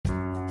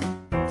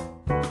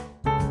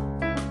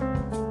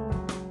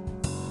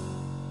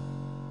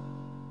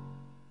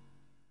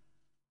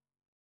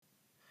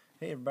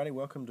Hey, everybody,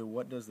 welcome to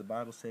What Does the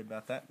Bible Say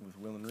About That with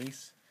Will and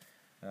Reese.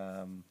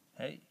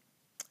 Hey,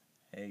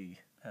 Hey,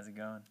 how's it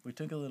going? we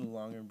took a little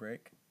longer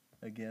break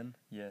again,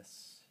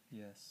 Yes.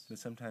 but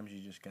sometimes you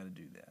just got to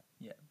do that.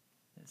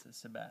 It's a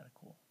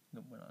sabbatical.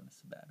 That went on a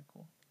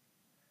sabbatical.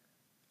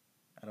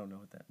 I don't know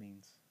what that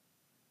means.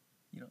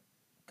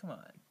 Come on.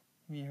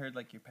 Have you heard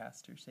like your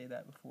pastor say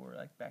that before,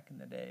 like back in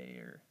the day,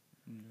 or?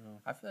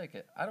 No. I feel like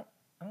I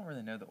don't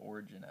really know the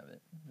origin of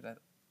it, but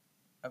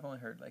I've only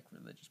heard like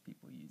religious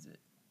people use it.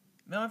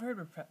 No, I've heard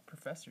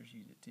professors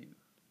use it too.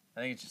 I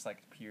think it's just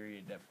like a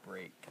period of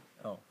break.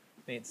 Oh.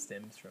 I think it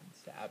stems from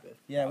Sabbath.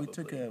 Yeah, probably.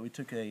 we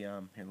took a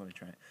here, let me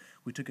try it.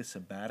 We took a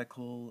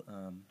sabbatical,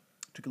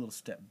 took a little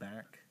step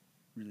back,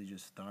 really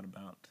just thought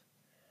about,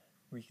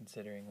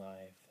 reconsidering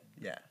life.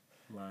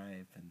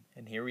 life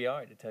And here we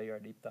are to tell you our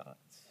deep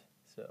thoughts.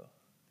 So,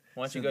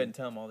 why don't So you go ahead and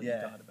tell them all that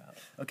yeah. you thought about?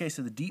 Okay,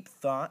 so the deep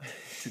thought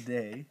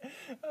today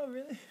Oh,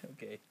 really?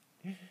 Okay.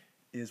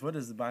 is, what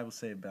does the Bible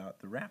say about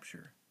the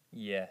rapture?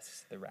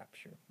 Yes, the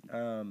rapture.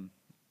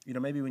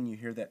 Maybe when you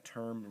hear that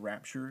term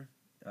rapture,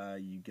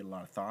 you get a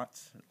lot of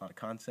thoughts, a lot of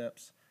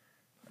concepts.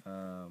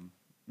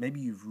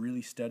 Maybe you've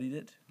really studied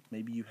it.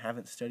 Maybe you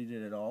haven't studied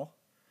it at all.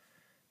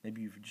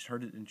 Maybe you've just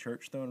heard it in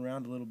church thrown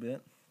around a little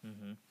bit.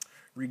 Mm-hmm.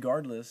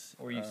 Regardless.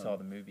 Or you saw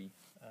the movie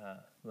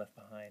Left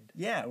Behind.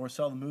 Yeah, or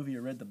saw the movie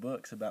or read the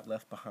books about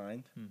Left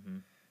Behind.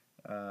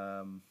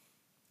 Mm-hmm.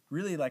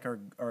 Really, like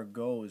our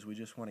goal is we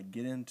just want to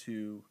get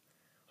into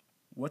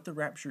what the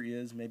rapture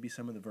is, maybe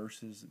some of the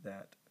verses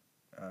that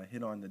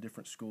hit on the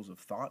different schools of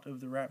thought of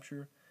the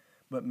rapture.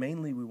 But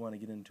mainly we want to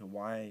get into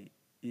why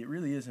it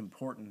really is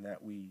important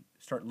that we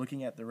start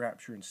looking at the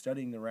rapture and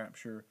studying the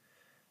rapture,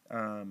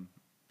 and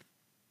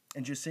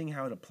just seeing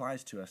how it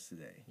applies to us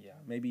today. Yeah.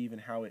 Maybe even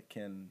how it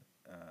can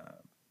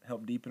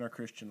help deepen our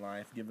Christian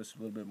life, give us a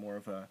little bit more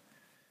of a,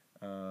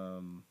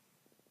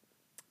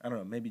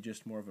 maybe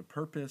just more of a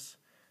purpose,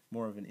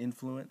 more of an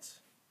influence.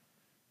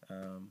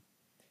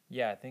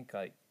 Yeah, I think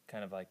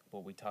kind of like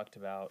what we talked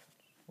about,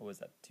 what was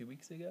that, 2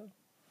 weeks ago?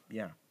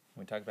 Yeah.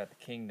 When we talked about the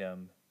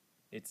kingdom,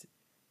 it's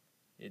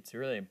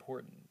really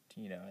important,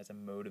 as a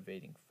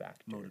motivating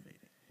factor.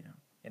 Motivating, yeah.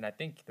 And I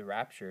think the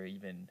rapture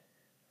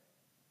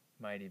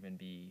might even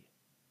be,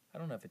 I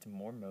don't know if it's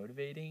more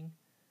motivating,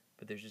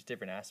 but there's just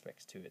different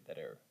aspects to it that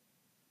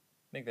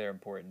are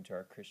important to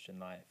our Christian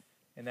life.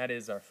 And that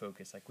is our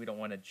focus. Like, we don't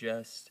want to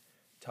just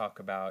talk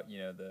about,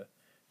 the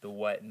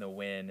what and the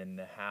when and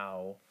the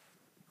how,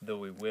 though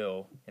we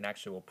will, and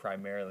actually we'll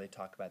primarily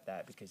talk about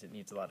that because it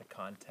needs a lot of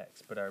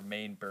context. But our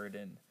main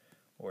burden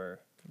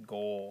or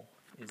goal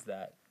is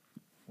that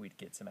we'd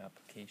get some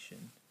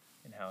application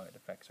in how it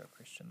affects our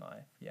Christian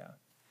life. Yeah.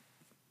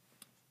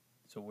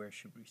 So where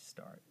should we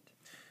start?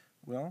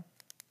 Well,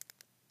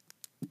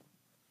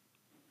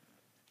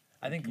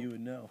 I think you would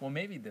know. Well,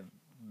 maybe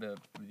I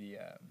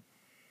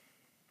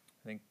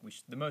think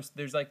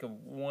there's like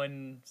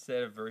one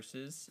set of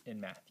verses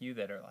in Matthew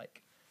that are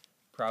like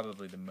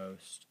probably the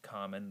most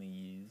commonly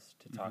used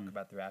to talk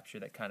about the rapture,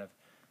 that kind of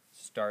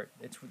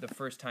it's the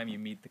first time you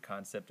meet the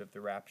concept of the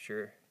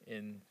rapture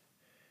in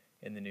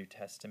the New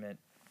Testament.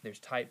 There's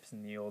types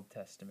in the Old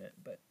Testament,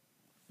 but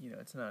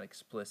it's not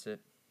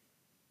explicit.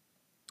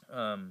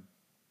 But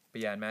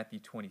yeah, in Matthew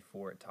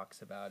 24 it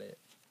talks about it.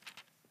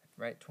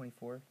 Right,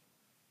 24?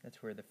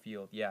 That's where the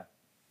field. Yeah.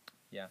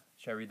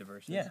 Should I read the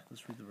verses? Yeah,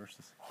 let's read the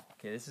verses.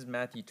 Okay, this is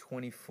Matthew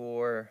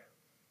 24.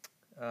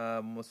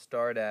 We'll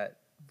start at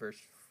verse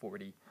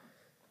 40. It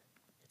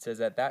says,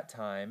 at that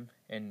time,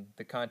 in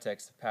the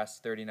context of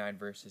past 39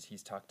 verses,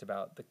 he's talked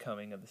about the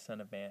coming of the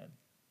Son of Man.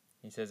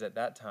 He says, at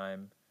that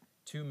time,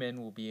 2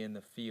 men will be in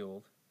the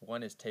field,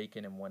 one is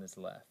taken and one is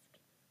left.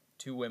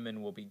 2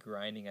 women will be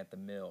grinding at the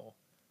mill,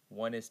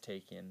 one is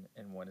taken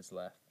and one is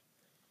left.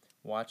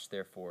 Watch,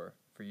 therefore,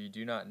 for you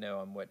do not know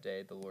on what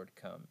day the Lord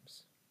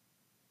comes.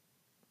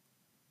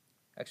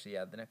 Actually,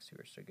 yeah, the next 2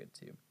 verses are good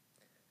too.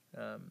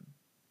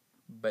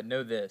 But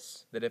know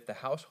this, that if the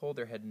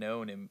householder had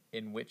known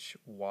in which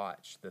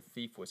watch the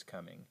thief was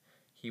coming,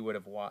 he would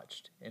have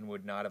watched and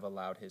would not have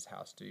allowed his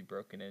house to be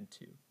broken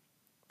into.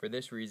 For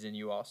this reason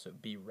you also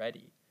be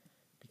ready,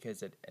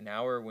 because at an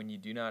hour when you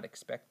do not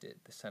expect it,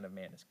 the Son of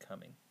Man is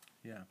coming.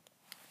 Yeah.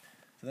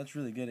 So that's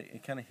really good.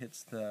 It kind of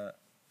hits the...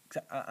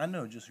 I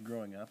know just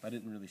growing up, I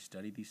didn't really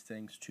study these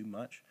things too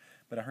much,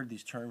 but I heard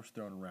these terms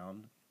thrown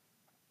around,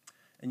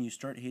 and you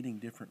start hitting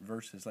different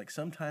verses. Like,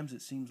 sometimes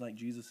it seems like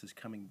Jesus is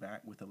coming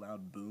back with a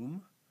loud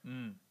boom.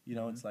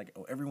 It's like,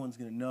 everyone's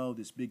going to know,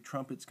 this big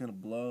trumpet's going to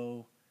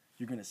blow,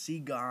 you're going to see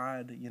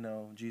God,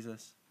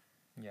 Jesus.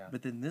 Yeah.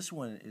 But then this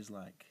one is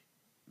like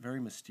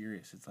very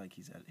mysterious. It's like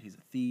he's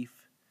a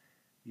thief.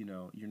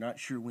 You're not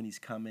sure when he's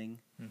coming.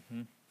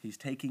 Mm-hmm. He's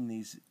taking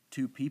these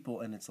 2 people,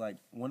 and it's like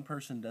one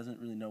person doesn't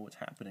really know what's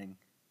happening.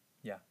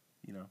 Yeah.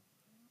 So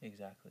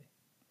Exactly.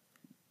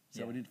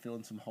 we need to fill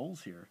in some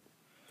holes here.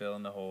 Fill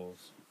in the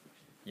holes.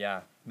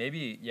 Yeah.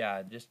 Maybe,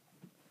 just,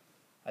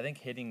 I think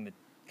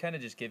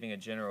just giving a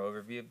general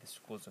overview of the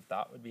schools of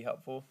thought would be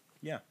helpful.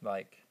 Yeah.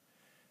 Like,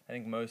 I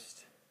think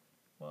most,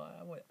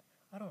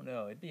 I don't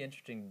know. It'd be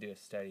interesting to do a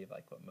study of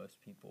like what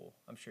most people.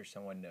 I'm sure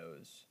someone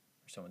knows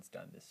or someone's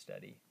done this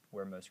study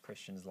where most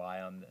Christians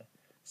lie on the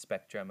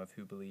spectrum of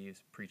who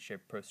believes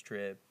pre-trib,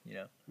 post-trib.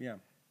 Yeah.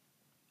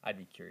 I'd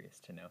be curious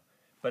to know.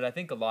 But I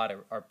think a lot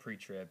are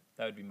pre-trib.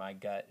 That would be my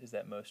gut. Is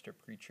that most are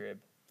pre-trib?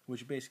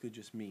 Which basically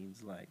just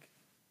means, like,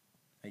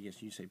 I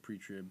guess you say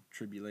pre-trib,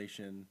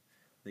 tribulation,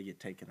 they get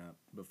taken up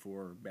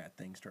before bad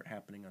things start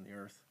happening on the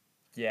earth.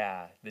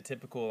 Yeah, the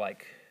typical,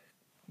 like,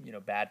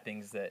 bad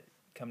things that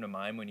come to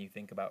mind when you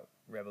think about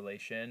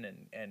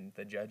Revelation and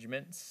the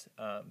judgments.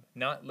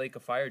 Not lake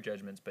of fire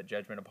judgments, but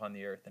judgment upon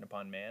the earth and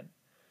upon man.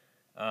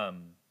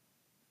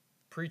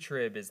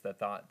 Pre-trib is the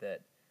thought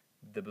that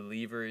the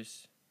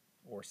believers,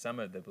 or some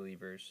of the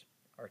believers,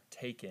 are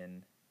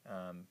taken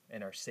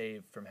and are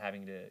saved from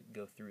having to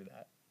go through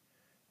that.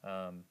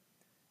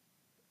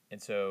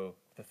 And so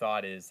the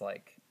thought is,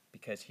 like,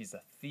 because he's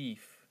a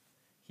thief,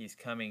 he's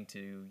coming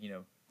to,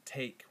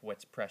 take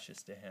what's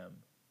precious to him,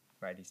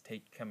 right? He's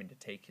coming to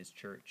take his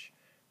church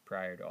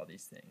prior to all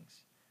these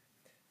things.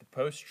 The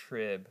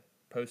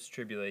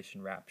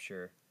post-tribulation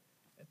rapture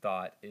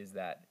thought is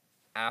that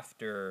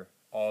after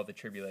all the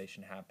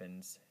tribulation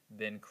happens,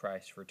 then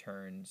Christ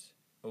returns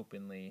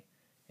openly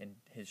and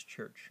his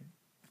church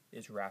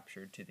is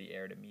raptured to the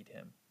air to meet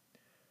him.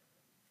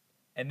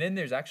 And then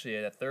there's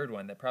actually a third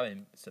one that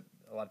probably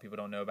a lot of people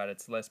don't know about.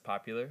 It's less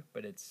popular,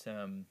 but it's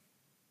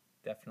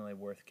definitely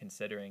worth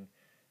considering.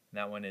 And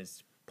that one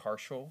is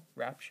partial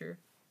rapture,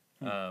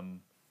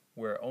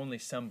 where only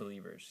some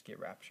believers get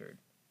raptured.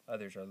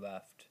 Others are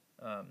left.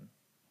 So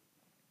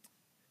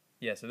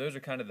those are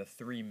kind of the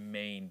three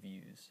main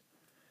views.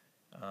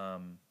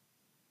 And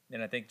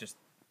I think just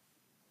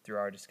through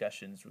our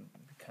discussions, we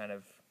kind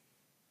of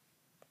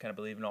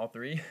believe in all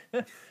three.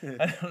 I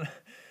don't know.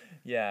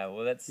 Yeah,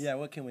 well, that's... Yeah,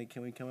 what can we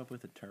come up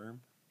with a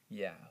term?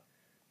 Yeah.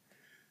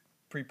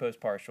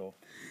 Pre-post partial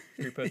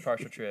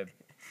trib.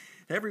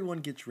 Everyone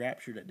gets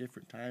raptured at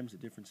different times,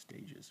 at different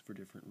stages, for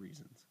different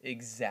reasons.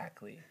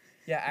 Exactly.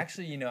 Yeah,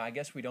 actually, I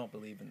guess we don't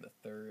believe in the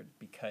third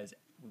because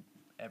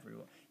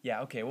everyone...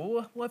 Yeah, okay,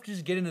 well, we'll have to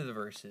just get into the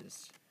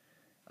verses.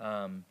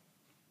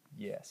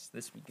 Yes,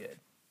 this would be good.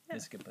 Yeah.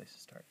 This is a good place to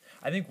start.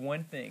 I think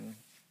one thing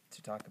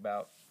to talk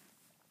about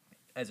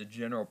as a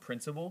general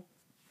principle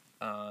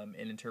in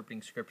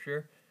interpreting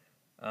Scripture,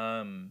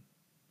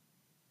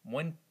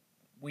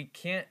 we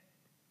can't...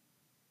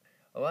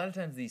 A lot of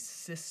times these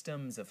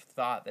systems of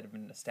thought that have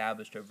been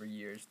established over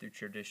years through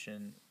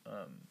tradition,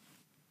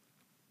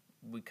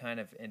 we kind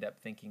of end up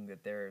thinking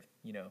that they're,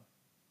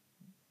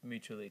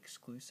 mutually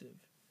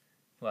exclusive.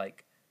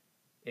 Like,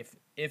 if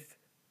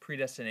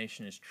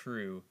predestination is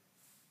true,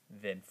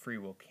 then free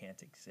will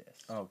can't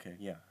exist. Oh, okay,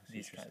 yeah.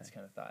 This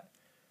kind of thought.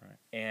 Right.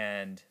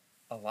 And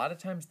a lot of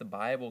times the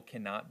Bible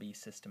cannot be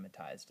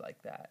systematized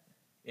like that.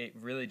 It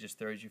really just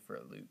throws you for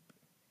a loop.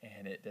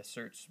 And it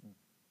asserts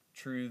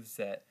truths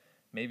that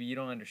maybe you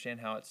don't understand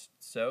how it's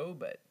so,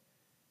 but,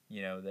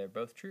 they're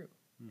both true.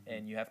 Mm-hmm.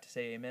 And you have to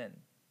say amen.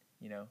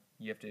 You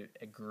have to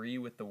agree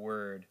with the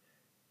word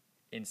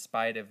in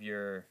spite of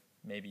your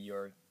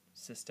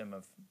system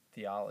of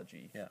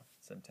theology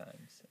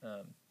sometimes.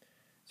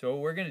 So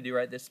what we're going to do,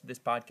 right, this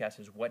podcast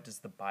is, what does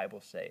the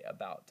Bible say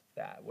about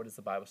that? What does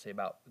the Bible say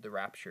about the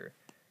rapture?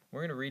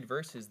 We're going to read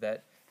verses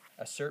that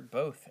assert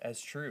both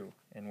as true,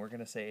 and we're going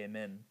to say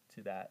amen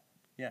to that.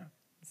 Yeah.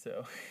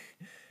 So.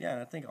 Yeah,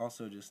 and I think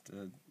also just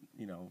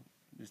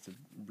just a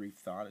brief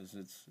thought is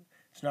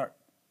it's not,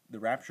 the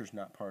rapture's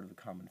not part of the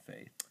common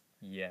faith.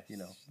 Yes.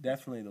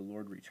 Definitely the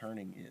Lord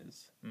returning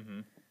is.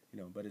 Mm-hmm.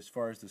 But as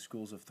far as the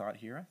schools of thought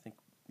here, I think,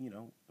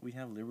 we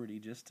have liberty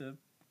just to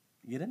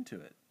get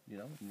into it,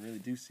 and really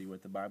do see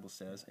what the Bible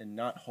says and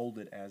not hold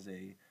it as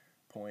a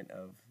point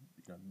of,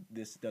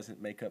 this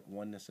doesn't make up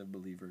oneness of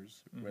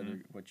believers, mm-hmm.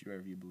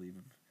 whatever you believe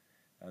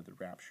of the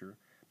rapture.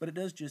 But it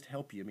does just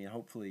help you. I mean,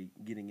 hopefully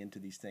getting into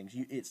these things,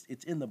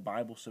 it's in the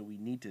Bible, so we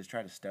need to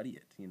try to study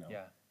it,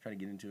 Yeah. Try to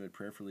get into it,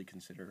 prayerfully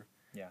consider,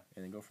 yeah,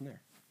 and then go from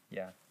there.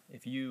 Yeah.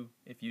 If you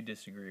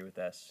disagree with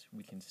us,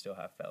 we can still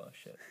have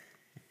fellowship.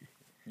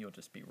 You'll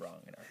just be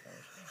wrong in our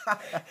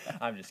fellowship.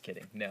 I'm just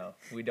kidding. No,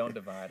 we don't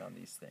divide on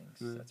these things.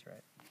 That's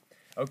right.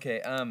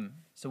 Okay,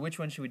 so which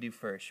one should we do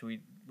first? Should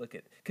we look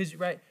at... Because,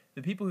 right,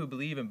 the people who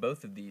believe in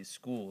both of these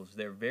schools,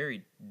 they're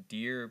very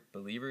dear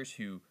believers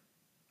the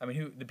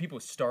people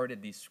who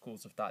started these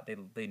schools of thought,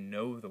 they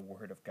know the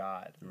Word of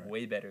God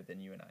way better than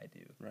you and I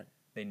do. Right.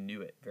 They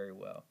knew it very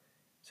well.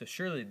 So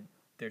surely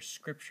there's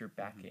Scripture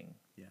backing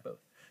both.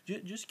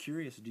 Just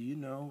curious, do you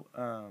know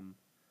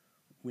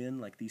when,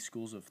 like, these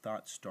schools of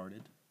thought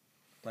started?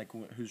 Like,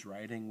 whose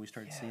writing we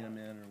started seeing them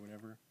in or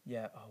whatever?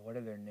 Yeah, what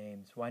are their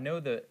names? Well, I know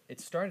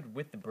it started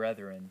with the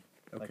Brethren,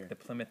 like the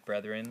Plymouth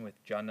Brethren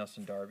with John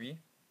Nelson Darby.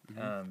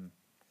 Mm-hmm.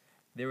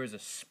 There was a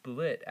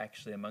split,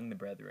 actually, among the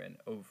Brethren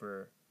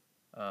over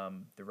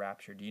the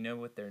rapture. Do you know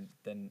what the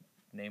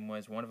name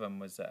was? One of them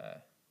was,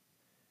 what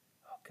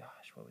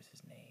was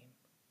his name?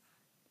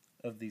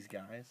 Of these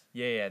guys?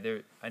 Yeah.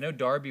 I know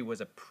Darby was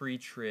a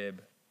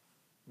pre-trib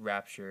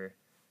rapture.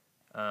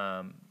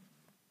 I don't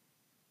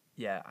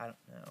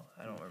know.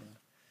 I don't remember.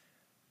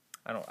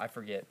 I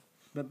forget.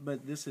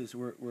 But this is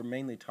we're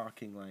mainly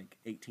talking like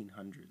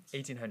 1800s.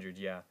 1800,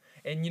 yeah.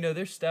 And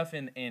there's stuff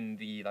in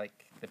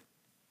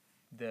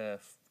the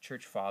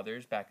church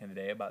fathers back in the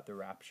day about the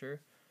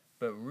rapture,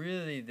 but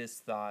really this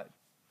thought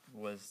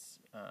was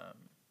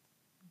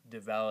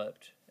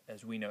developed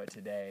as we know it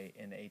today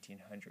in the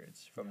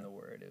 1800s from the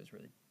Word. It was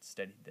really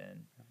studied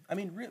then. I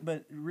mean,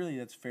 but really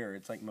that's fair.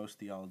 It's like most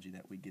theology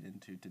that we get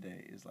into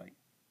today is like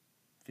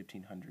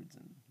 1500s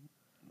and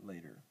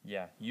later.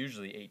 Yeah,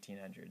 usually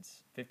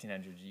 1800s.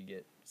 1500s you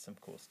get some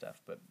cool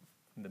stuff, but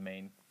the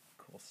main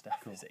cool stuff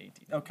is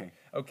 1800s.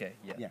 Okay,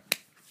 yeah.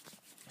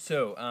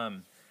 So,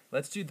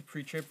 let's do the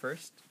pre-trib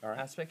first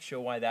aspect,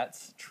 show why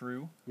that's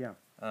true. Yeah.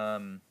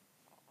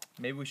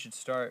 Maybe we should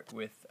start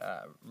with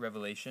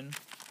Revelation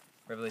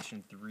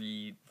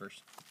 3,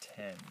 verse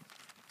 10.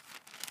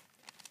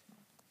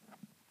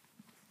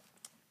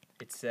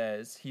 It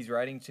says, he's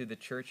writing to the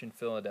church in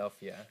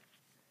Philadelphia.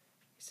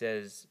 He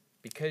says,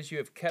 because you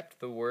have kept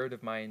the word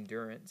of my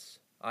endurance,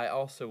 I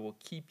also will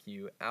keep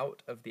you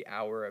out of the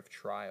hour of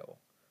trial,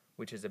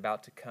 which is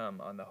about to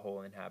come on the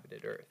whole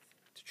inhabited earth,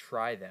 to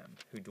try them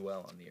who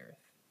dwell on the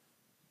earth.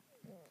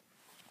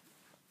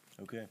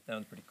 Okay. That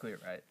one's pretty clear,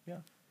 right?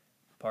 Yeah.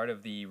 Part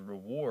of the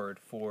reward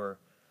for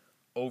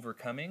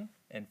overcoming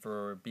and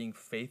for being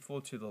faithful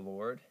to the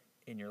Lord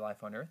in your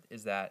life on earth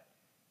is that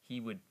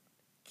he would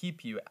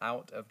keep you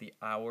out of the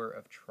hour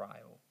of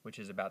trial, which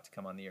is about to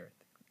come on the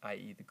earth,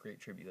 i.e. the Great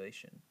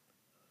Tribulation.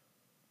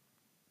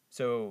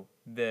 So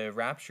the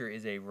rapture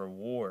is a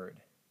reward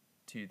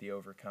to the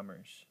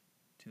overcomers,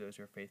 to those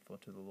who are faithful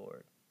to the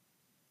Lord,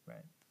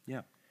 right?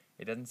 Yeah.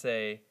 It doesn't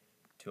say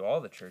to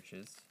all the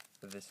churches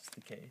that this is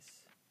the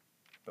case,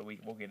 but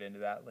we'll get into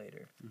that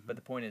later. Mm-hmm. But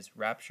the point is,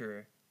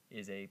 rapture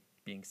is a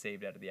being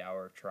saved out of the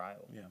hour of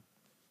trial. Yeah.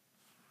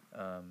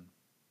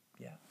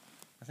 Yeah.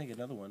 I think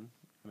another one,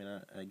 I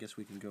mean, I guess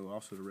we can go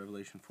also to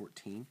Revelation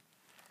 14.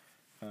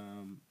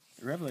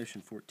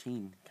 Revelation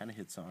 14 kind of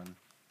hits on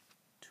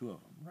two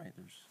of them, right?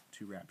 There's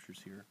two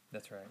raptures here.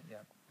 That's right,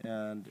 yeah.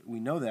 And we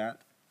know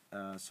that.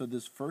 So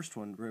this first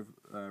one,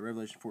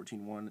 Revelation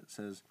 14:1, it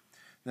says,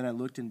 then I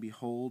looked, and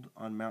behold,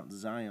 on Mount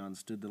Zion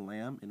stood the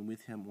Lamb, and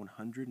with him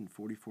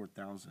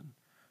 144,000,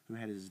 who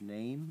had his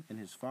name and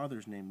his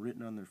father's name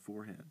written on their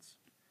foreheads.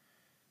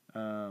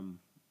 And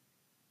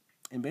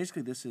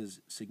basically this is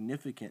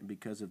significant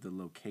because of the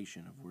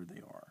location of where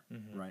they are,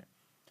 mm-hmm. right?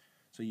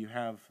 So you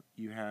have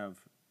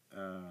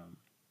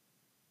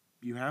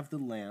the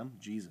Lamb,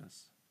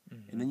 Jesus,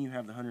 mm-hmm. and then you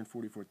have the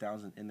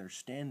 144,000, and they're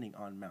standing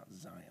on Mount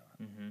Zion.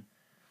 Mm-hmm.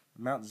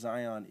 Mount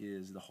Zion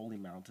is the holy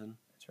mountain.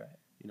 That's right.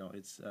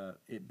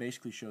 It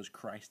basically shows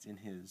Christ in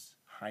his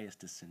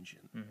highest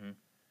ascension. Mm-hmm.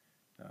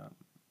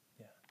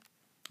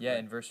 Yeah.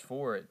 In verse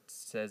 4 it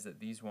says that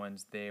these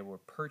ones, they were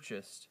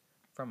purchased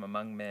from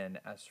among men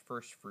as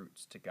first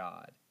fruits to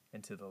God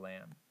and to the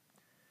Lamb.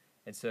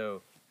 And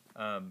so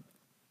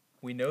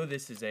we know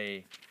this is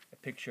a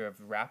picture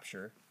of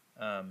rapture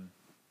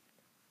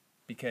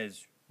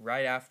because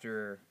right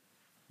after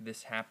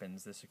this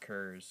happens, this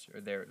occurs,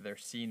 or they're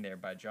seen there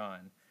by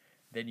John,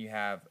 then you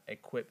have a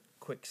quick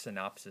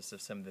synopsis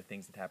of some of the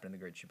things that happen in the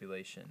Great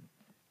Tribulation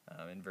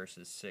in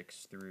verses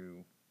 6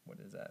 through,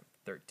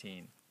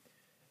 13.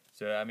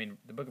 So, I mean,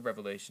 the book of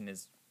Revelation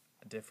is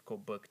a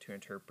difficult book to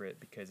interpret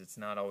because it's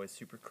not always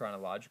super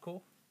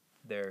chronological.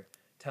 They're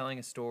telling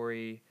a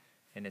story,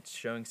 and it's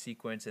showing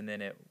sequence, and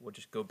then it will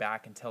just go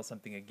back and tell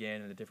something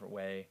again in a different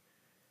way.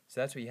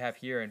 So that's what you have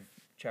here in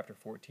chapter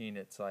 14.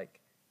 It's like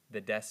the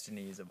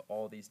destinies of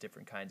all these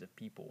different kinds of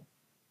people.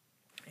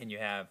 And you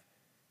have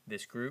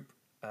this group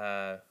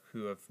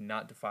who have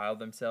not defiled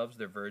themselves.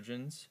 They're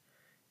virgins,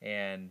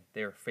 and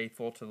they were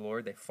faithful to the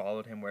Lord. They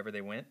followed him wherever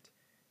they went,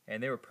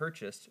 and they were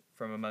purchased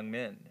from among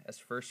men as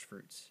first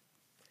fruits.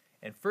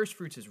 And first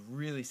fruits is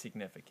really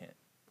significant.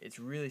 It's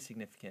really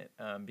significant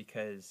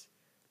because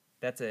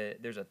it's a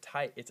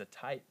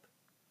type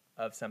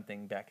of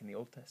something back in the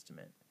Old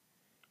Testament.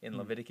 In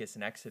Leviticus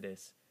and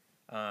Exodus,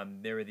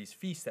 there were these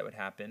feasts that would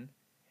happen,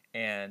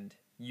 and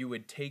you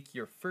would take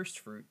your first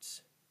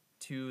fruits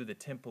to the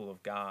temple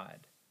of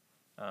God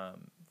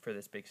for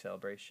this big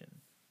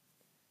celebration.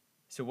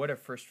 So what are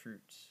first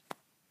fruits?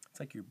 It's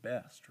like your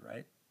best,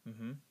 right?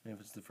 Mm-hmm. And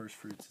if it's the first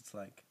fruits, it's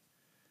like,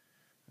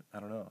 I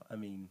don't know. I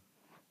mean,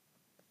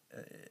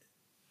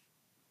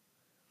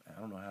 I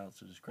don't know how else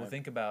to describe. Well,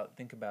 think about.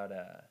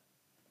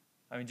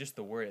 I mean, just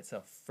the word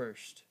itself,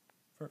 first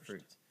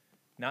fruits,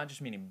 not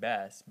just meaning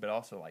best, but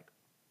also like,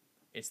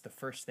 it's the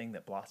first thing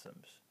that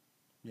blossoms.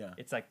 Yeah.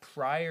 It's like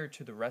prior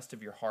to the rest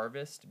of your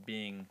harvest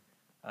being,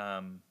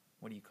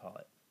 what do you call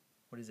it?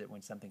 What is it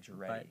when something's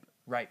ready?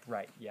 Ripe,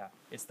 yeah.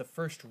 It's the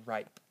first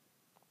ripe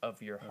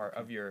of your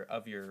of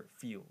your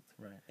field.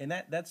 Right. And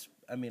that's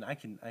I mean, I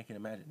can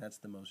imagine that's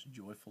the most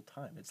joyful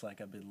time. It's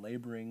like I've been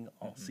laboring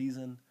all mm-hmm.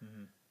 season,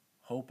 mm-hmm.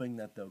 hoping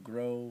that they'll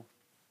grow,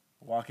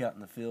 walk out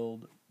in the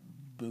field,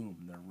 boom,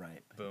 they're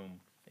ripe.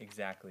 Boom.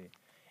 Exactly.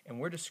 And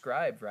we're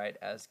described, right,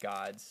 as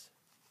God's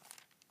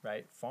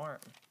farm.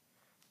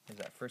 Is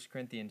that 1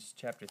 Corinthians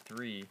chapter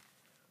 3?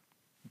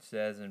 It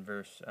says in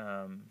verse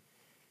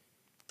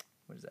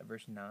what is that,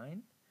 verse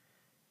 9?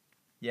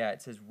 Yeah,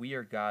 it says, we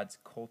are God's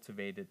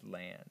cultivated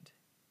land.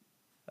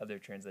 Other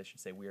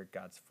translations say we are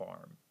God's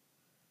farm.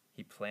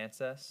 He plants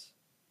us,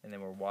 and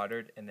then we're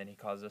watered, and then he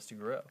causes us to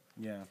grow.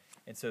 Yeah.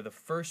 And so the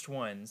first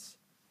ones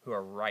who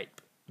are ripe,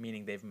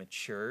 meaning they've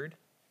matured,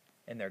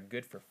 and they're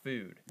good for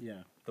food,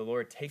 Yeah. the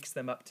Lord takes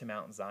them up to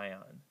Mount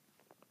Zion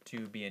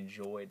to be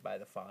enjoyed by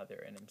the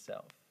Father and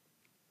himself.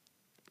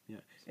 Yeah.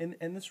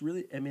 And this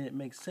really, I mean, it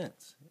makes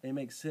sense. It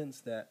makes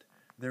sense that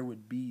there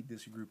would be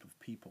this group of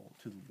people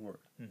to the Lord.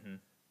 Mm-hmm.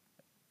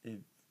 If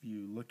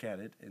you look at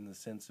it in the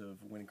sense of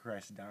when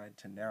Christ died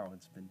to now,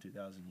 it's been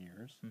 2,000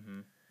 years. Mm-hmm.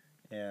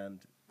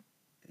 And,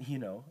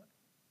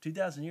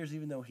 2,000 years,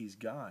 even though he's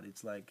God,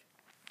 it's like,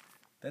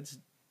 that's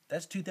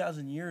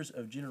 2,000 years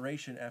of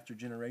generation after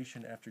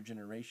generation after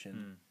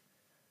generation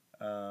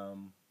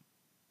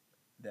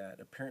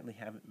that apparently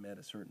haven't met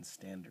a certain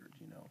standard,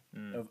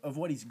 of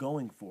what he's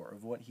going for,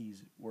 of what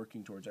he's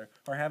working towards, or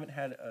haven't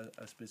had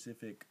a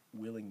specific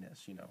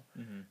willingness,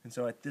 Mm-hmm. And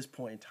so at this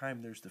point in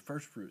time, there's the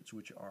first fruits,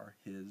 which are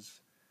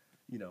his,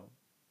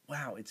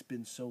 wow, it's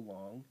been so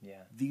long.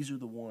 Yeah. These are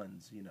the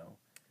ones,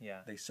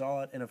 Yeah. They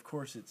saw it, and of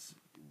course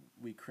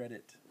we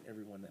credit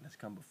everyone that has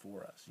come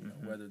before us,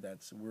 whether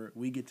that's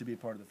we get to be a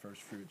part of the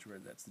first fruits,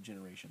 whether that's the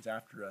generations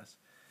after us.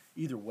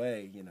 Either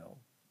way,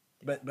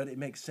 but it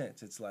makes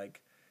sense. It's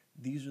like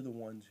these are the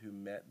ones who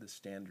met the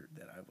standard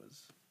that I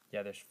was.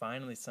 Yeah, there's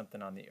finally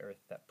something on the earth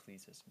that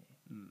pleases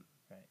me.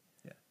 Right.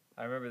 Yeah.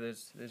 I remember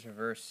there's a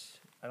verse,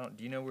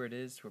 do you know where it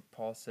is, where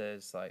Paul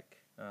says,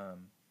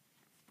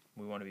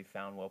 we want to be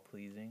found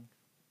well-pleasing?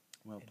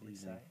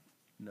 Well-pleasing.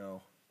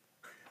 No.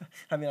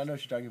 I mean, I know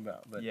what you're talking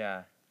about, but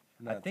yeah.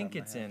 not I think off the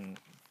top it's of my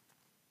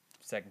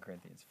head. in 2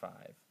 Corinthians 5.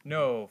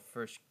 No,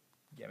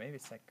 maybe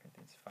it's 2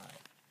 Corinthians 5.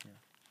 Yeah.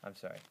 I'm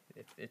sorry.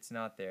 If it's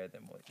not there,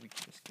 then we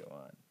can just go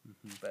on.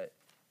 Mhm. But,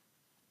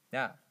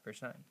 yeah,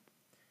 verse 9.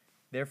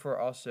 Therefore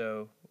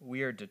also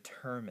we are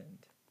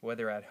determined,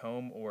 whether at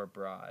home or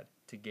abroad,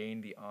 to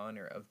gain the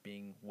honor of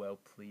being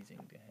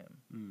well-pleasing to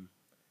him. Mm.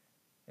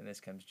 And this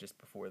comes just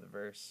before the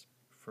verse.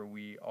 For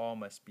we all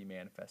must be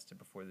manifested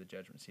before the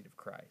judgment seat of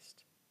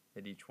Christ,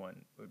 that each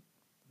one would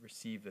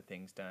receive the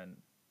things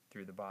done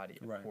through the body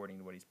Right. according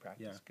to what he's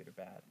practiced, good or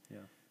bad.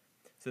 Yeah.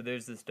 So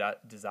there's this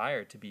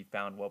desire to be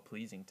found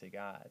well-pleasing to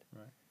God.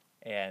 Right.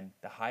 And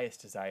the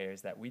highest desire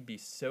is that we'd be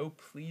so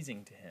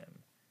pleasing to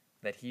him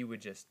that he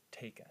would just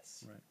take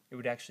us. Right. It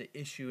would actually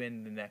issue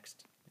in the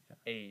next Yeah.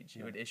 age.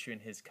 Yeah. It would issue in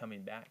his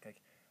coming back.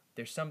 Like,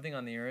 there's something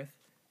on the earth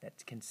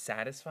that can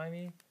satisfy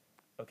me.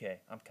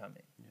 Okay, I'm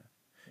coming. Yeah.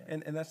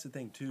 And that's the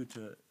thing too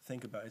to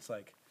think about. It's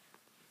like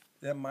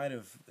that might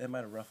have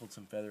ruffled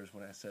some feathers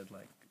when I said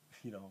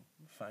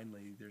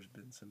finally there's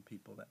been some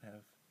people that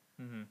have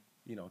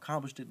Mm-hmm.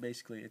 accomplished it.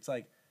 Basically, it's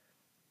like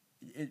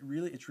it's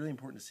really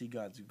important to see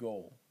God's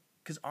goal,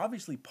 because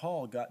obviously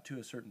Paul got to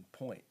a certain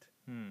point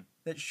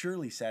that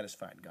surely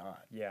satisfied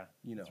God. Yeah,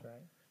 That's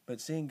right.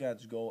 But seeing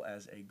God's goal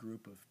as a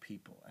group of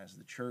people, as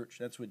the church,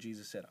 that's what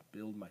Jesus said. I'll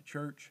build my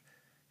church.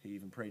 He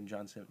even prayed in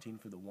John 17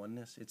 for the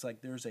oneness. It's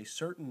like there's a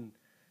certain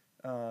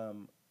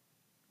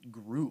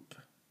group,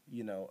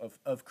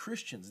 of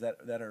Christians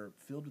that are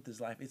filled with his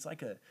life. It's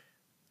like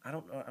I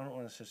don't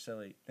want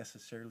to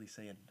necessarily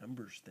say a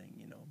numbers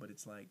thing, but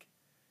it's like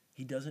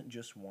he doesn't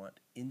just want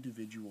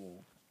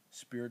individual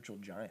spiritual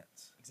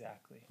giants.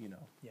 Exactly.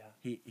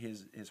 Yeah.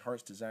 His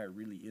heart's desire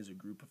really is a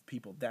group of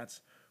people.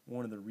 That's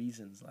one of the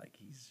reasons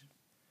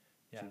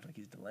seems like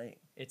he's delaying.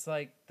 It's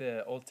like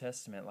the Old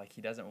Testament. Like,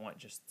 he doesn't want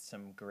just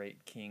some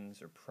great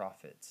kings or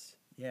prophets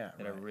Yeah.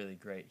 that are really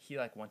great. He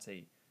wants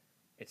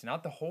it's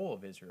not the whole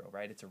of Israel,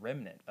 right? It's a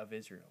remnant of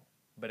Israel,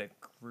 but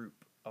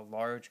a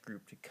large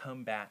group to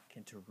come back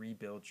and to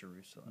rebuild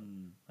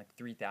Jerusalem. Like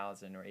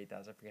 3,000 or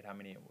 8,000, I forget how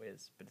many it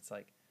was, but it's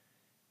like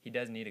he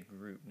does need a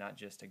group, not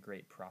just a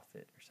great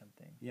prophet or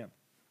something. Yeah.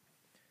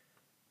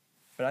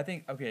 But I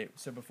think, okay,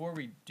 so before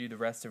we do the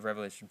rest of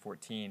Revelation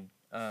 14,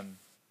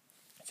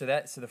 so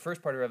the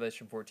first part of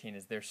Revelation 14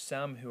 is there's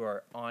some who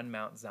are on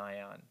Mount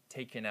Zion,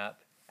 taken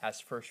up as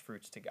first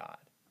fruits to God,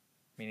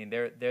 meaning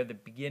they're the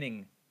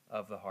beginning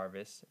of the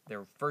harvest.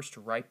 They're first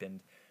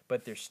ripened,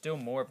 but there's still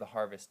more of the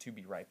harvest to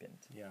be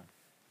ripened.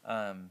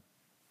 Yeah.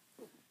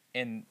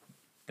 And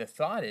the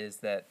thought is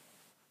that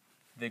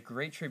the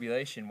Great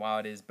Tribulation, while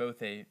it is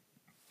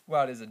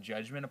a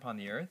judgment upon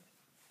the earth,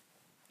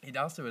 it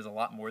also is a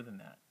lot more than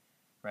that,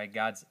 right?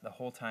 God's, the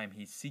whole time,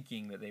 he's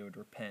seeking that they would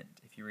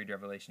repent. If you read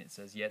Revelation, it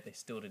says, yet they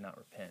still did not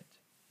repent.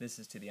 This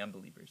is to the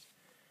unbelievers.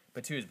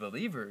 But to his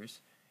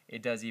believers,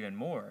 it does even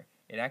more.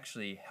 It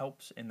actually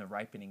helps in the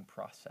ripening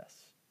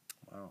process.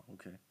 Wow.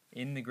 Okay.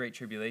 In the Great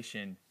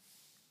Tribulation,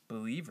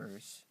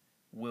 believers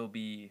will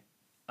be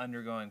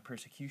undergoing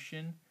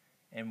persecution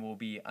and will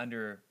be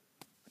under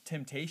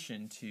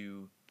temptation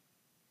to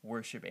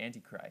worship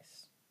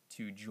Antichrist,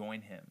 to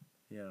join him.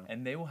 Yeah.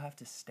 And they will have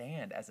to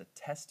stand as a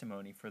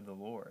testimony for the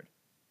Lord.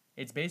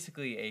 It's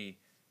basically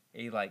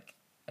a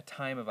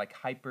time of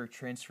hyper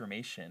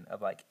transformation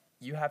of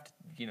you have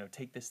to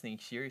take this thing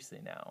seriously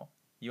now.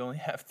 You only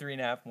have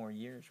 3.5 more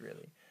years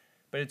really.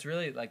 But it's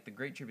really like the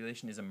Great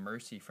Tribulation is a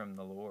mercy from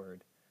the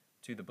Lord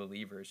to the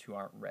believers who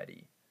aren't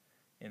ready.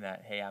 In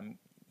that, hey,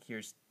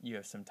 you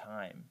have some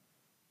time,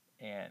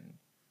 and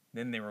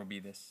then there will be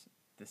this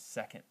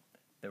second,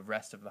 the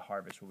rest of the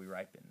harvest will be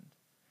ripened.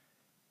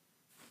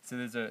 So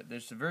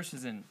there's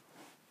verses in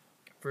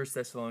 1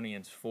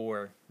 Thessalonians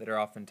 4 that are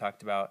often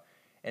talked about,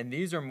 and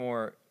these are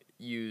more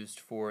used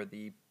for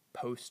the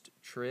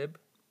post-trib,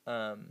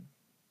 the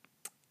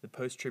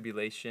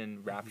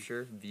post-tribulation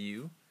rapture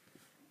view.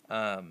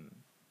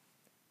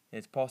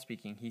 It's Paul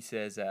speaking. He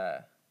says,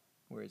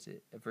 where is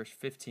it? At verse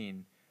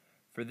 15,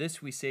 "For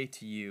this we say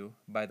to you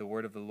by the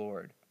word of the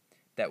Lord,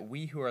 that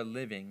we who are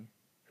living,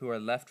 who are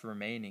left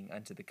remaining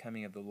unto the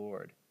coming of the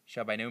Lord,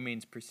 shall by no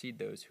means precede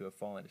those who have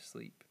fallen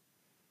asleep.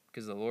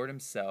 Because the Lord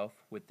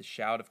himself, with the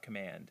shout of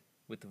command,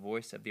 with the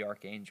voice of the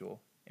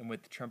archangel, and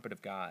with the trumpet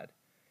of God,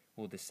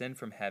 will descend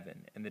from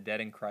heaven, and the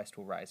dead in Christ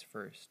will rise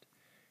first.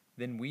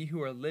 Then we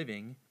who are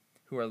living,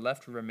 who are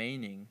left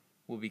remaining,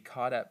 will be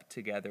caught up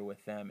together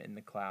with them in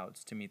the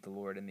clouds to meet the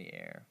Lord in the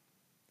air.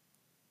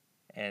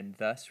 And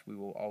thus we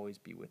will always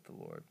be with the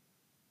Lord."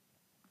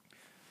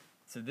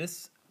 So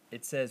this,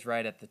 it says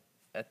right at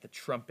the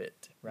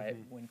trumpet, right?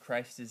 Mm-hmm. When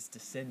Christ is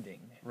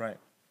descending. Right.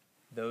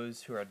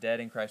 Those who are dead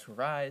in Christ will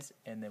rise,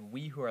 and then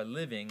we who are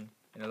living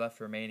and are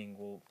left remaining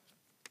will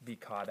be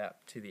caught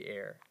up to the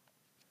air.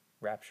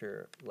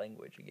 Rapture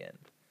language again.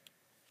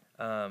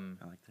 I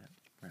like that.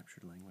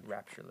 Raptured language.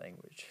 Rapture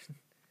language.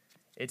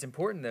 It's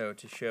important, though,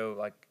 to show,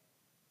 like,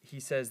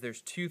 he says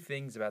there's two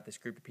things about this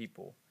group of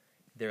people.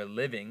 They're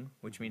living,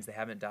 which means they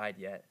haven't died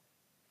yet,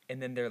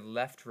 and then they're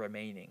left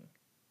remaining,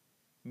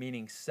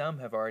 meaning some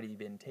have already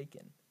been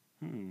taken.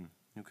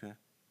 Okay.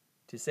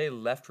 To say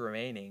left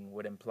remaining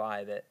would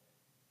imply that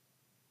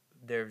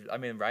there's, I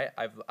mean, right?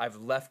 I've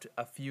left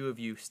a few of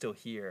you still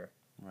here,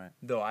 Right.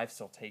 though I've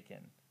still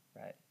taken,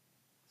 right?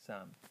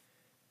 Some.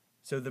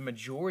 So the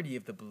majority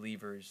of the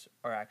believers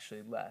are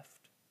actually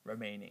left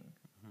remaining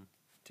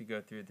to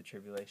go through the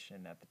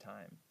tribulation at the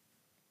time.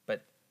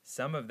 But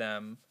some of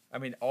them, I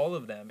mean, all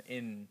of them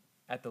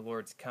at the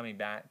Lord's coming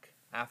back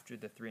after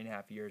the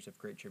 3.5 years of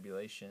great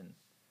tribulation,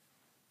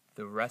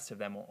 the rest of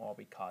them will all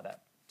be caught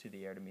up to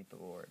the air to meet the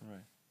Lord.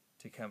 Right.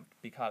 To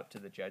be caught up to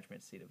the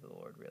judgment seat of the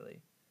Lord,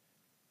 really.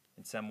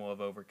 And some will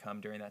have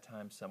overcome during that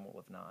time, some will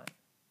have not.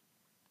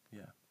 Yeah.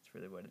 That's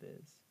really what it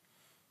is.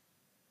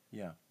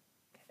 Yeah.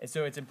 And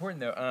so it's important,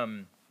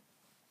 though,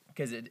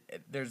 because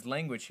there's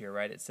language here,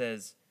 right? It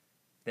says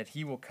that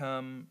he will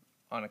come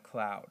on a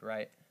cloud,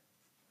 right?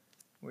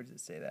 Where does it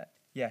say that?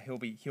 Yeah, he'll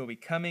be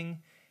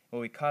coming.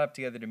 We'll be caught up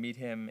together to meet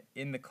him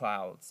in the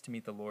clouds, to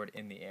meet the Lord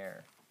in the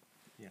air.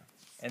 Yeah.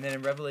 And then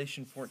in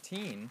Revelation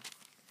 14,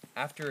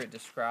 after it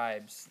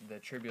describes the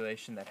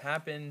tribulation that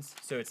happens,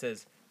 so it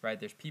says, right,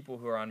 there's people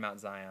who are on Mount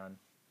Zion.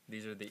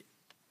 These are the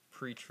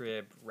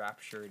pre-trib,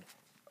 raptured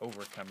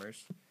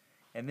overcomers.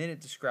 And then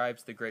it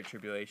describes the Great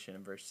Tribulation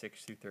in verse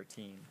 6 through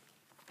 13.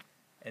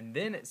 And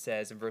then it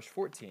says in verse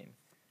 14,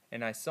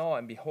 "And I saw,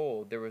 and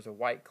behold, there was a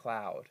white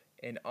cloud,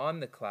 and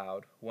on the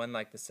cloud one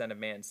like the Son of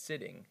Man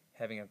sitting,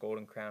 having a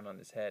golden crown on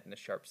his head and a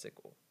sharp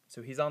sickle."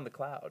 So he's on the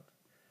cloud,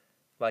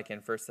 like in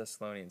 1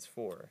 Thessalonians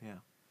 4. Yeah.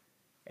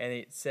 And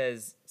it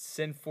says,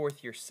 "Send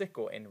forth your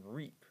sickle and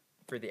reap,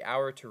 for the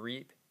hour to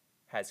reap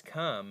has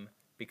come,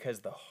 because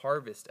the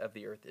harvest of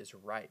the earth is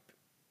ripe."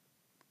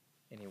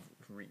 And he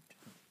reaped.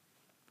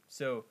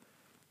 So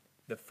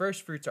the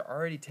first fruits are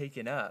already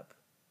taken up,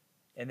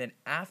 and then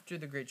after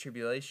the Great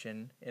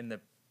Tribulation, in the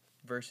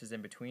verses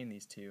in between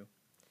these two,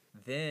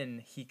 then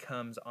he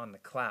comes on the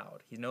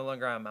cloud. He's no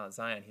longer on Mount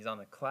Zion, he's on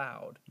the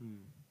cloud,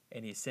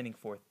 and he's sending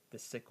forth the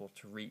sickle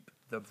to reap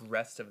the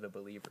rest of the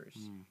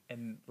believers.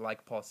 And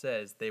like Paul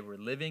says, they were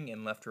living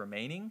and left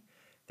remaining.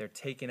 They're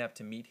taken up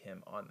to meet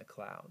him on the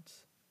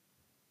clouds.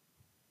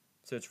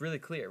 So it's really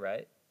clear,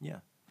 right? Yeah.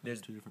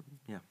 There's two different.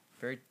 Yeah.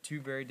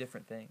 two very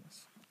different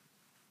things.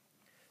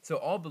 So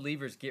all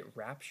believers get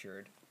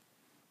raptured,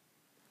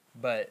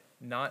 but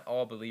not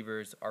all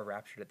believers are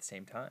raptured at the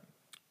same time.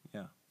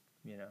 Yeah.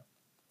 You know,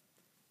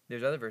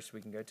 there's other verses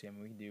we can go to,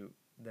 and we can do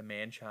the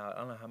man-child. I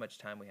don't know how much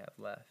time we have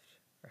left,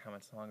 or how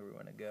much longer we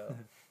want to go.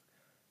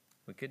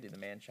 We could do the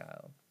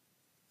man-child.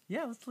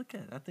 Yeah. Let's look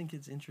at it. I think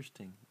it's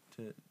interesting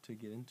to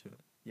get into it.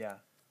 Yeah.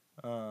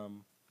 For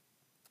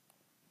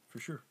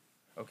sure.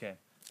 Okay.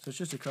 So it's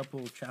just a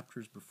couple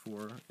chapters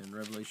before in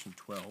Revelation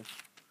 12.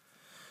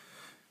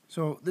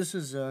 So this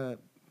is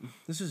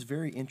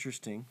very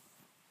interesting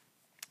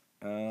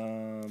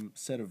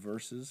set of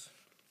verses.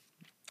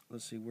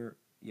 Let's see where.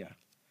 Yeah.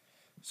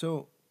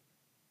 So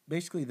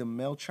basically, the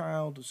male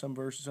child. Some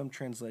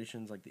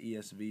translations like the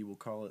ESV will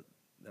call it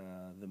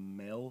the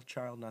male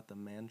child, not the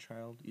man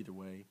child. Either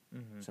way,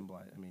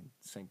 symbolize. I mean,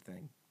 same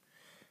thing.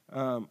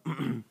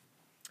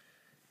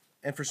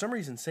 And for some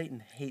reason, Satan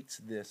hates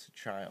this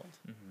child,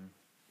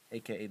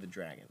 a.k.a. the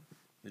dragon.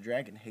 The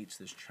dragon hates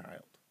this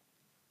child,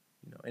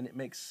 and it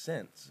makes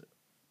sense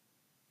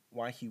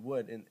why he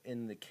would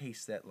in the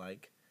case that,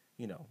 like,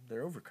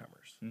 they're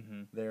overcomers.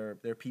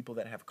 They're people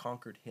that have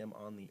conquered him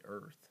on the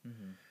earth.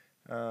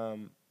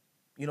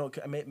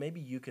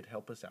 maybe you could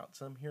help us out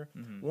some here.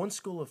 Mhm. One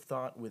school of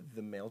thought with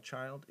the male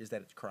child is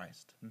that it's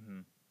Christ.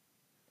 Mhm.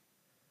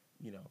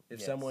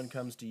 If someone Yes.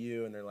 comes to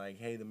you and they're like,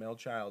 "Hey, the male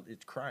child,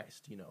 it's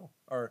Christ,"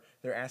 or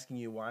they're asking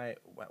you why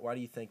do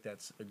you think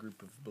that's a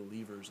group of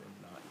believers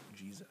and not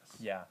Jesus?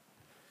 Yeah.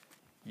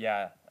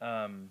 Yeah.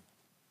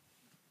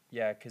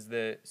 Yeah, because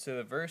the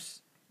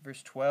verse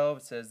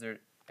 12 says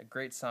there a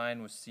great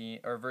sign was seen,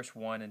 or verse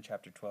 1 in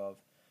chapter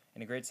 12,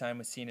 and a great sign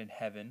was seen in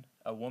heaven,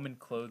 a woman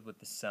clothed with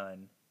the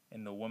sun,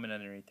 and the woman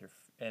underneath her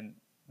and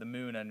the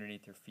moon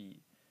underneath her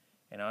feet,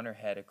 and on her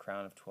head a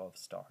crown of 12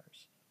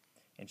 stars.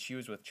 And she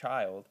was with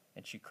child,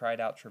 and she cried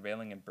out,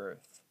 travailing in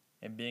birth,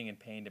 and being in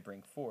pain to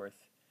bring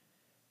forth.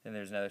 Then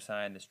there's another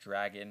sign, this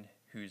dragon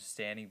who's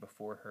standing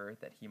before her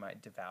that he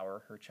might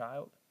devour her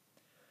child.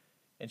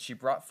 And she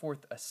brought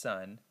forth a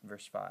son,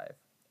 verse 5,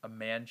 a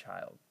man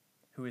child,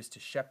 who is to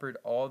shepherd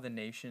all the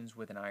nations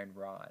with an iron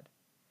rod.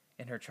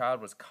 And her child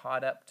was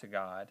caught up to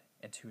God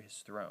and to his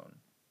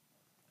throne.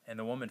 And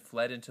the woman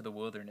fled into the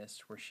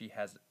wilderness, where she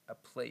has a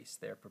place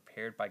there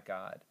prepared by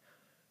God,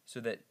 so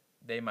that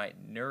they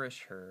might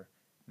nourish her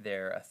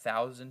there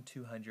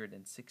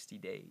 1,260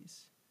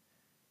 days.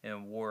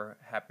 And war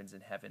happens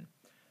in heaven.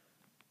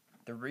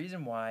 The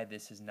reason why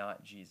this is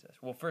not Jesus.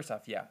 Well, first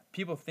off, yeah,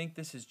 people think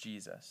this is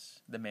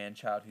Jesus, the man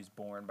child who's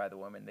born by the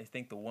woman. They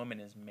think the woman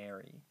is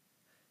Mary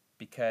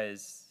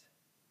because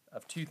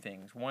of two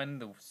things. One,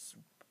 the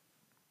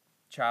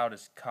child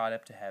is caught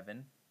up to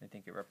heaven. They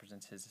think it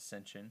represents his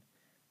ascension.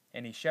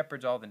 And he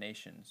shepherds all the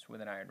nations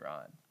with an iron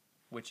rod,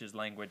 which is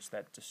language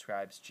that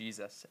describes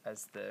Jesus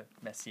as the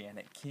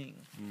messianic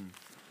king.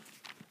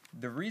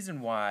 The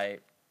reason why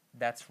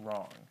that's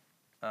wrong,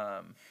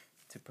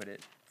 to put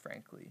it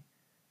frankly,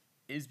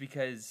 is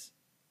because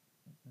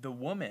the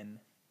woman,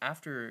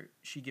 after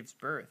she gives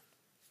birth,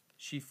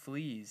 she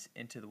flees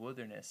into the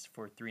wilderness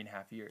for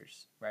 3.5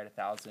 years, right?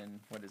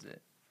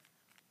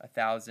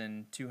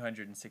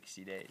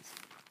 1,260 days.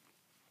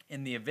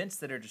 And the events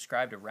that are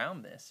described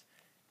around this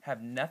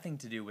have nothing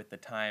to do with the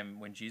time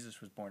when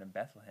Jesus was born in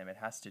Bethlehem. It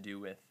has to do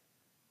with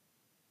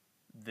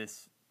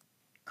this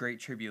great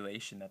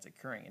tribulation that's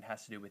occurring. It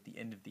has to do with the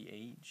end of the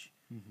age.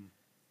 Mm-hmm.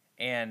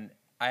 And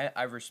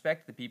I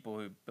respect the people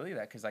who believe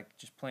that, because like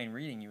just plain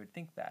reading, you would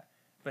think that.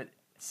 But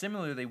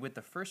similarly with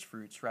the first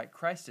fruits, right?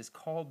 Christ is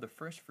called the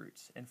first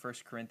fruits in 1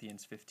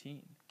 Corinthians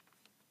 15.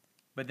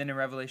 But then in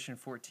Revelation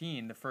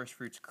 14, the first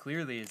fruits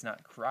clearly is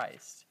not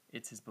Christ.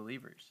 It's his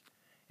believers.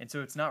 And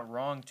so it's not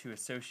wrong to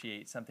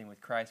associate something with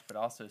Christ, but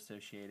also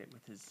associate it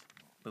with his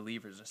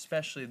believers,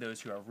 especially those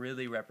who are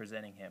really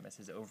representing him as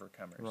his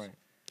overcomers. Right.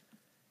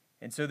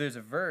 And so there's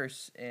a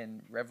verse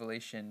in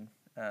Revelation,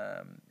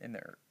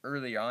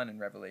 early on in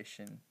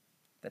Revelation,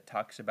 that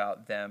talks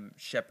about them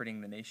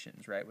shepherding the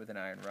nations, right, with an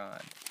iron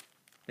rod.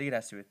 I think it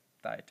has to do with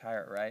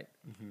Thyatira, right?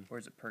 Mm-hmm. Or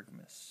is it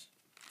Pergamus?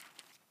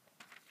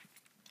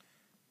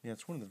 Yeah,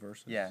 it's one of the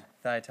verses. Yeah,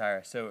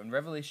 Thyatira. So in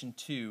Revelation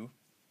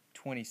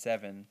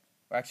 2:27,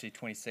 or actually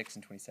 26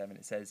 and 27,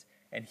 it says,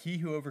 "And he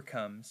who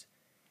overcomes,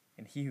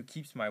 and he who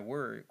keeps my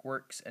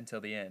works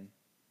until the end,"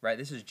 right?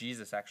 This is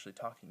Jesus actually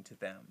talking to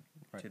them,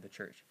 right, to the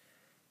church.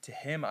 "To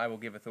him I will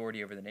give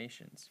authority over the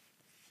nations.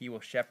 He will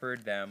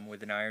shepherd them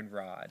with an iron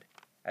rod,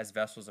 as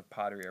vessels of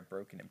pottery are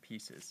broken in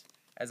pieces,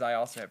 as I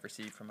also have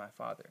received from my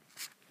Father."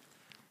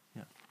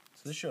 Yeah.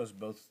 So this shows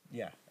both.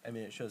 Yeah, I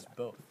mean, it shows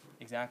both.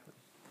 Exactly.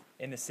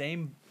 In the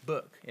same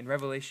book, in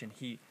Revelation,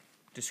 he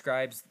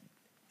describes,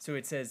 so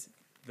it says,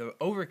 the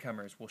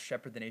overcomers will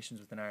shepherd the nations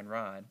with an iron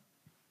rod.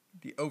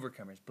 The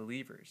overcomers,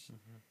 believers.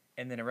 Mm-hmm.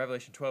 And then in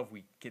Revelation 12,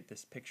 we get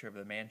this picture of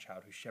the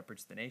man-child who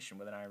shepherds the nation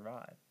with an iron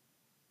rod.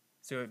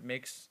 So it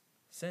makes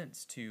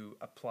sense to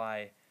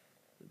apply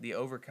the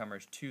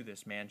overcomers to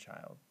this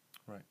man-child.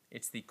 Right.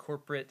 It's the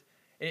corporate,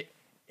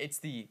 it's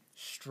the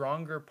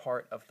stronger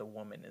part of the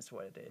woman is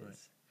what it is,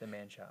 right. The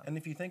man-child. And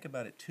if you think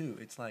about it too,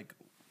 it's like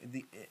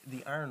the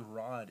iron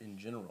rod in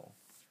general.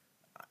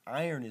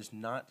 Iron is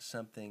not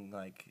something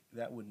like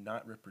that would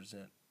not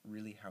represent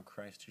really how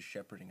Christ is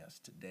shepherding us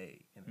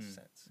today in a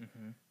sense.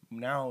 Mm-hmm.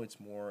 Now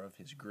it's more of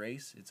his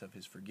grace, it's of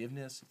his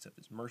forgiveness, it's of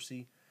his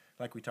mercy.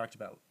 Like we talked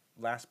about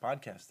last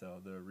podcast though,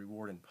 the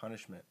reward and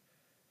punishment.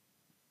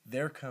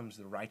 There comes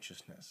the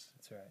righteousness.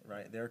 That's right.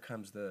 Right? There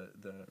comes the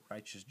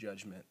righteous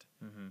judgment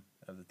mm-hmm.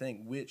 of the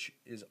thing, which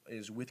is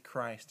with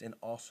Christ and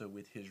also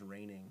with his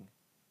reigning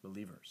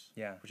believers.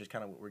 Yeah. Which is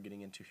kind of what we're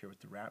getting into here with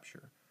the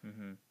rapture.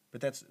 Mm-hmm. But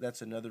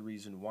that's another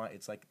reason why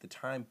it's like the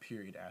time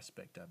period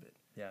aspect of it.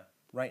 Yeah.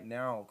 Right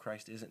now,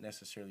 Christ isn't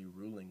necessarily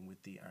ruling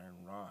with the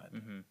iron rod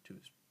mm-hmm. to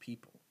his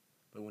people,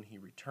 but when he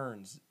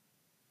returns,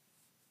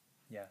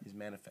 yeah, he's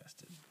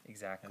manifested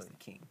exactly as the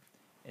king.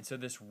 And so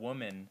this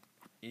woman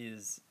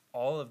is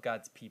all of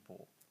God's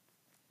people,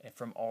 and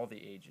from all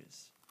the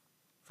ages,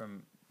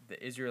 from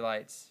the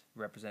Israelites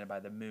represented by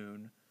the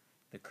moon,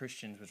 the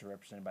Christians which are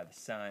represented by the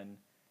sun,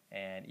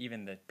 and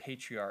even the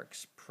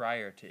patriarchs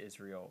prior to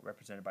Israel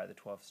represented by the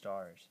 12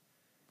 stars.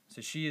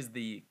 So she is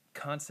the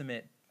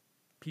consummate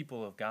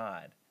people of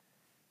God,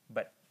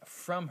 but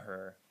from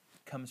her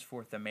comes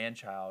forth the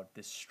man-child,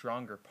 this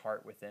stronger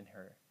part within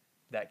her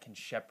that can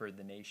shepherd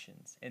the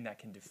nations and that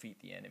can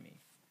defeat the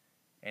enemy.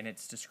 And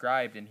it's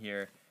described in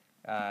here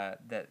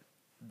that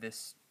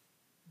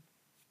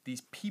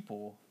these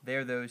people,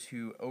 they're those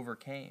who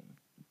overcame.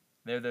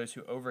 They're those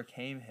who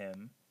overcame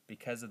him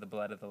because of the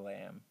blood of the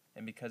Lamb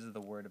and because of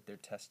the word of their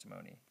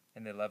testimony.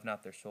 And they love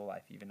not their soul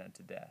life even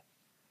unto death.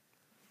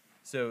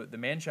 So the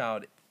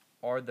man-child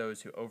are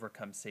those who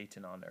overcome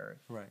Satan on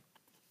earth. Right.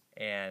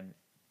 And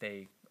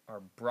they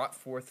are brought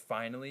forth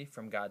finally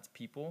from God's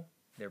people.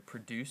 They're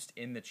produced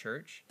in the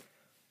church.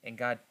 And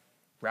God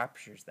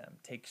raptures them,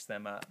 takes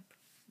them up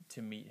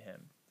to meet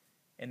him.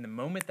 And the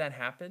moment that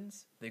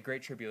happens, the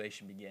Great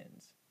Tribulation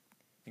begins.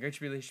 The Great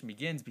Tribulation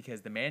begins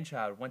because the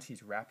man-child, once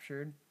he's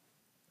raptured,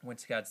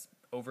 once God's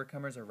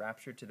overcomers are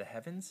raptured to the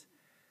heavens,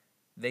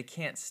 they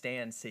can't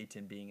stand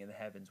Satan being in the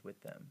heavens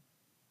with them.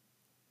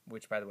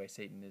 Which, by the way,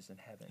 Satan is in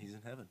heaven. He's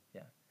in heaven.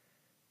 Yeah.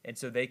 And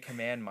so they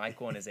command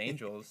Michael and his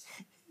angels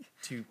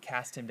to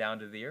cast him down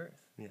to the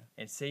earth. Yeah.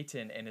 And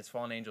Satan and his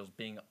fallen angels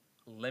being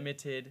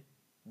limited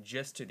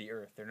just to the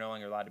earth, they're no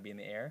longer allowed to be in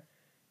the air,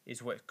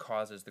 is what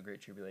causes the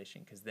Great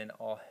Tribulation, because then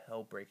all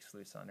hell breaks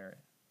loose on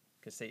earth,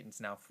 because Satan's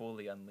now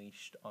fully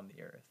unleashed on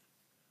the earth.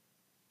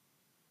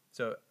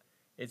 So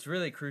it's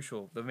really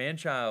crucial. The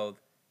man-child,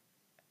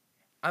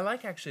 I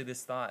like actually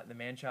this thought, the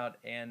man-child,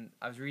 and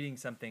I was reading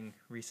something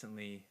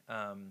recently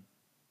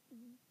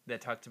that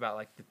talked about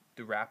like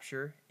the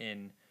rapture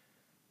in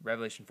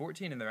Revelation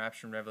 14 and the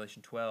rapture in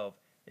Revelation 12.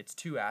 It's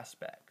two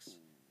aspects.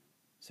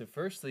 So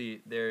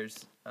firstly,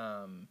 there's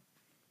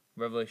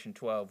Revelation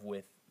 12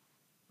 with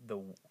the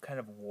kind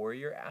of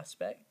warrior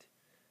aspect.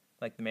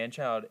 Like the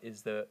man-child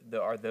is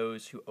are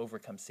those who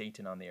overcome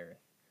Satan on the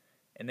earth.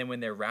 And then when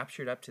they're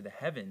raptured up to the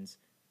heavens,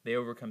 they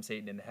overcome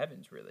Satan in the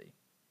heavens, really.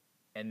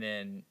 And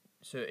then,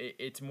 so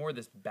it's more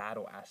this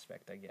battle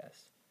aspect, I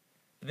guess.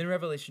 But then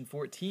Revelation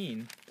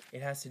 14,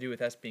 it has to do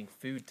with us being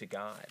food to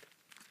God.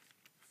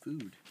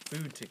 Food.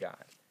 Food to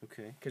God.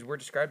 Okay. Because we're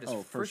described as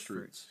first fruits.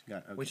 fruits,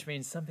 Okay. which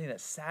means something that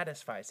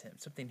satisfies him,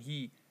 something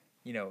he,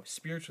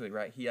 spiritually,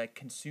 right? He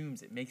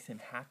consumes it, makes him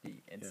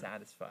happy and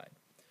satisfied.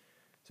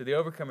 So the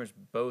overcomers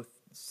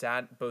both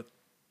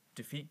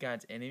defeat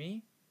God's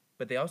enemy,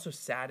 but they also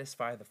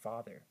satisfy the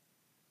Father,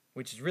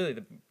 which is really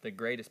the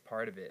greatest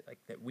part of it, like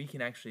that we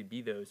can actually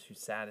be those who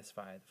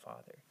satisfy the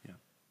Father. Yeah.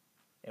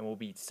 And we'll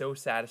be so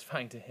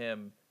satisfying to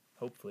him,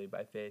 hopefully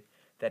by faith,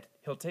 that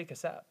he'll take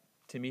us up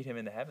to meet him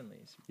in the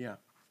heavenlies. Yeah.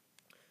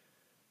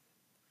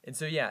 And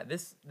so,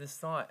 this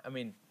thought, I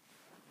mean,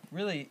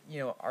 really,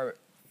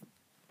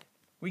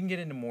 we can get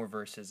into more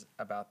verses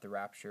about the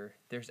rapture.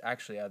 There's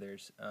actually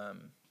others.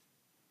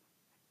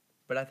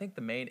 But I think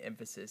the main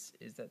emphasis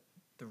is that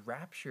the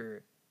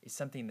rapture is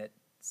something that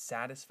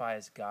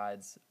satisfies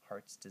God's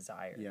heart's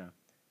desire. Yeah.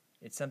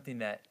 It's something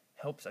that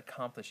helps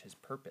accomplish his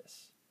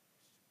purpose.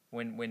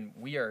 When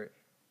we are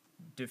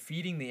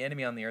defeating the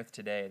enemy on the earth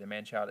today, the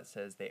man-child, it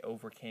says they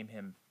overcame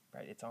him,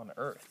 right? It's on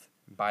earth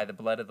by the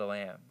blood of the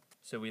Lamb.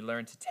 So we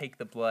learn to take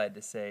the blood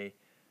to say,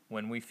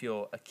 when we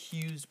feel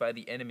accused by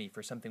the enemy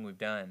for something we've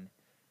done,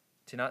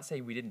 to not say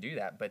we didn't do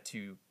that, but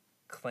to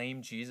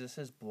claim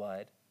Jesus'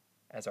 blood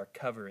as our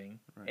covering,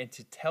 right, and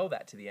to tell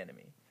that to the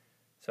enemy.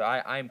 So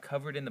I am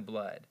covered in the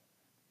blood.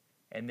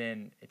 And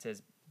then it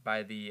says,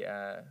 by the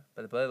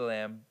blood of the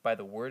Lamb, by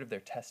the word of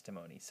their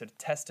testimony. So to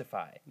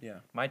testify. Yeah.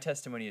 My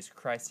testimony is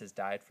Christ has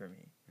died for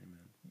me.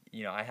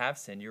 Amen. I have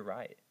sinned, you're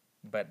right.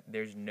 But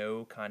there's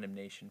no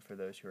condemnation for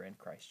those who are in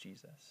Christ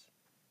Jesus.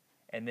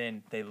 And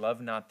then they love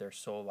not their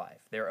soul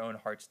life, their own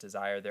heart's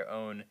desire, their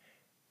own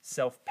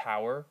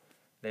self-power.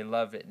 They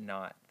love it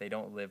not. They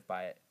don't live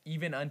by it.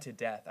 Even unto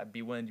death, I'd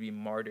be willing to be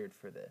martyred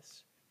for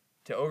this.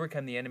 To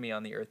overcome the enemy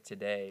on the earth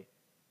today,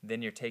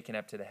 then you're taken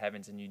up to the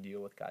heavens and you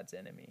deal with God's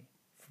enemy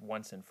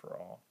once and for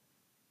all.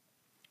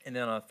 And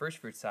then on the first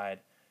fruit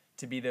side,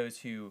 to be those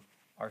who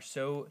are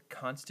so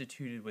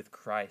constituted with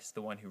Christ,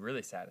 the one who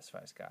really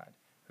satisfies God,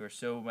 who are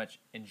so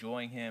much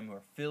enjoying him, who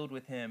are filled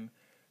with him,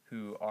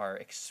 who are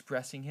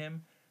expressing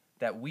him,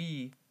 that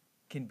we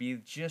can be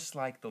just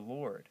like the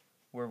Lord,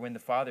 where when the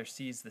Father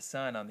sees the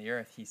Son on the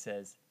earth, he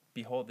says,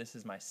 "Behold, this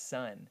is my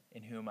Son,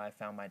 in whom I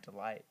found my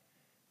delight."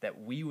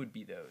 That we would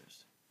be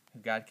those who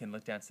God can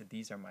look down and say,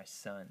 "These are my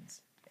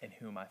sons, in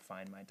whom I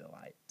find my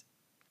delight."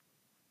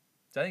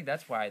 So I think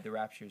that's why the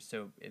rapture is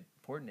so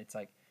important. It's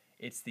like,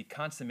 it's the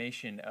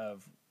consummation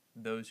of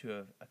those who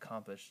have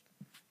accomplished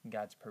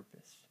God's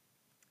purpose.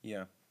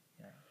 Yeah.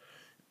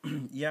 Yeah.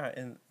 Yeah,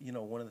 and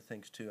one of the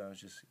things too, I was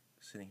just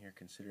sitting here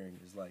considering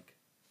is like,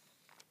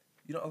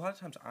 a lot of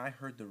times I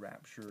heard the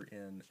rapture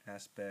in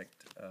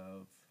aspect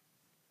of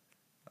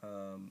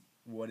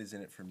what is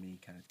in it for me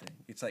kind of thing.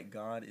 It's like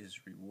God is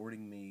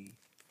rewarding me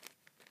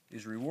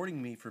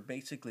for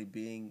basically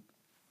being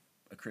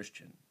a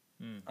Christian.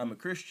 Mm-hmm. I'm a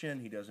Christian.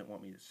 He doesn't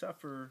want me to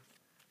suffer.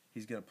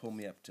 He's going to pull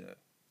me up to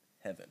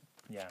heaven.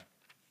 Yeah.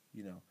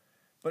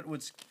 But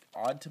what's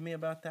odd to me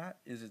about that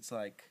is it's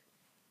like,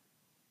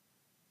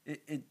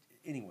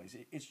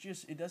 it's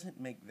just, it doesn't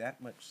make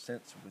that much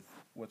sense with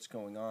what's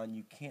going on.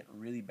 You can't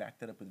really back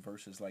that up with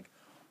verses like,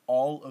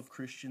 all of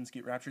Christians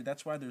get raptured.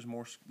 That's why there's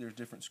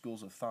different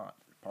schools of thought.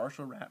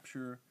 Partial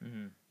rapture,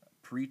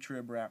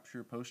 pre-trib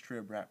rapture,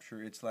 post-trib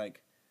rapture. It's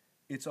like,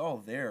 it's all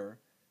there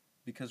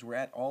because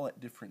we're all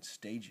at different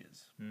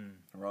stages.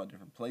 We're all at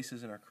different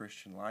places in our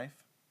Christian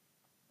life.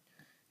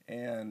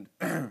 And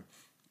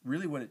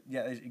really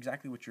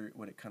exactly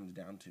what it comes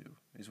down to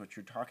is what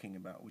you're talking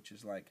about, which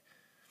is like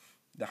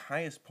the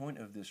highest point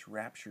of this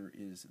rapture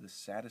is the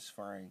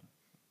satisfying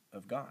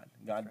of God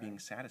being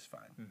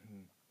satisfied.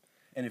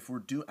 And if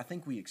I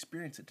think we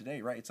experience it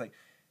today, right? It's like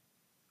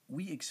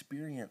we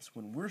experience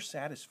when we're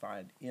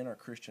satisfied in our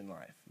Christian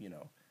life,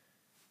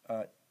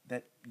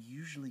 that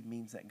usually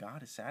means that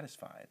God is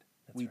satisfied.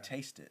 We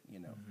taste it,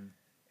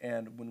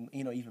 And when,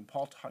 even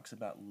Paul talks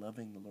about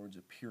loving the Lord's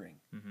appearing.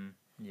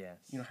 Yes.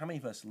 How many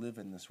of us live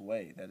in this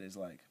way that is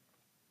like,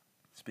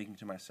 speaking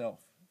to myself,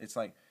 it's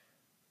like,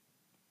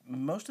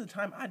 most of the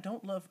time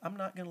I'm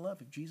not going to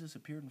love if Jesus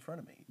appeared in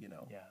front of me,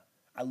 Yeah.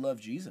 I love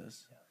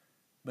Jesus,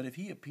 but if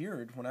he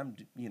appeared when I'm,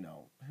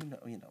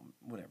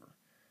 whatever,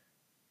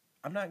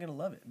 I'm not going to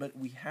love it. But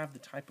we have the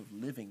type of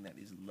living that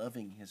is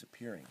loving his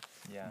appearing.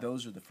 Yeah.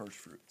 Those are the first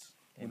fruits.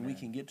 Amen. When we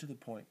can get to the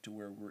point to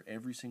where we're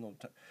every single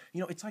time,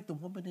 it's like the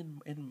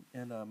woman in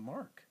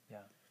Mark. Yeah.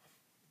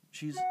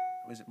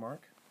 Was it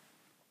Mark?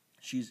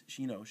 She's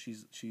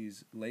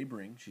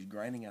laboring, she's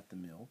grinding at the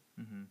mill,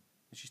 and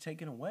she's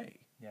taken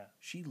away. Yeah.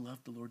 She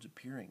loved the Lord's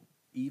appearing,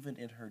 even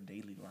in her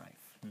daily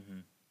life.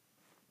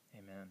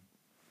 Amen.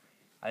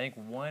 I think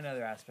one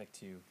other aspect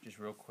too, just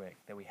real quick,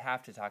 that we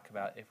have to talk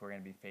about if we're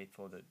going to be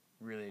faithful to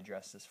really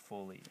address this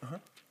fully.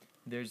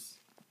 There's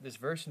this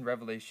verse in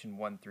Revelation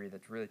 1:3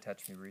 that's really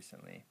touched me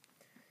recently.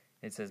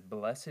 It says,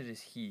 "Blessed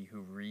is he who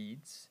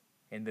reads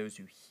and those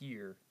who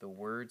hear the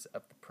words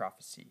of the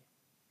prophecy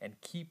and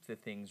keep the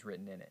things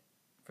written in it,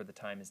 for the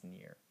time is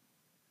near."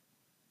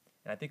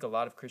 And I think a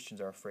lot of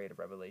Christians are afraid of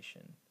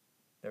Revelation.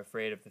 They're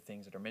afraid of the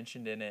things that are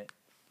mentioned in it,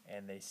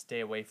 and they stay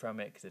away from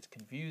it because it's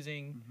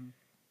confusing.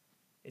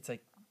 It's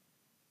like,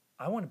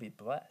 I want to be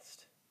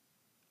blessed.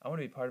 I want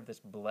to be part of this.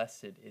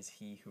 Blessed is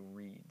he who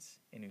reads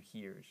and who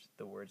hears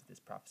the words of this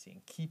prophecy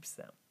and keeps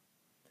them.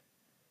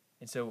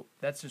 And so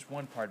that's just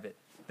one part of it.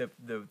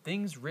 The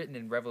things written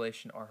in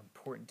Revelation are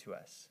important to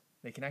us.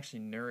 They can actually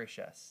nourish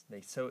us.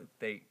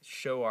 They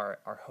show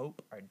our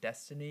hope, our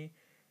destiny,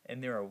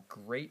 and they're a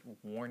great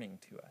warning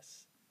to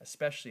us,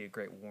 especially a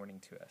great warning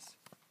to us.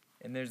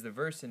 And there's the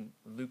verse in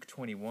Luke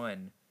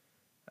 21.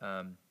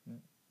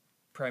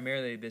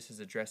 Primarily, this is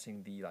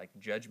addressing the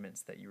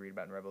judgments that you read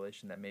about in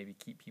Revelation that maybe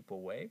keep people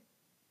away.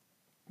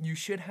 You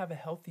should have a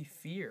healthy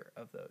fear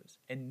of those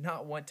and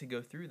not want to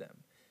go through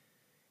them.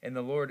 And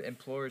the Lord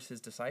implores his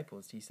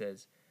disciples. He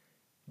says,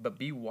 "But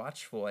be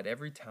watchful at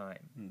every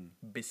time,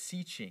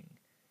 beseeching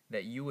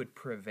that you would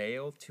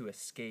prevail to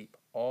escape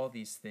all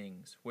these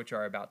things which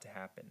are about to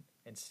happen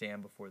and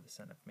stand before the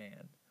Son of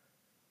Man."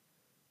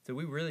 So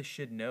we really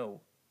should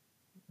know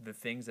the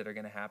things that are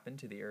going to happen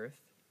to the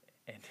earth,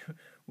 and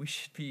we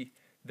should be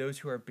those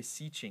who are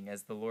beseeching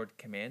as the Lord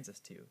commands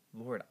us to.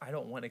 Lord, I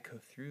don't want to go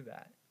through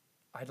that.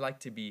 I'd like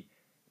to be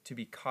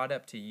caught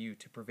up to you,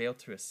 to prevail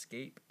to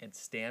escape and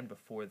stand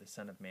before the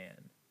Son of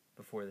Man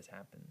before this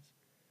happens.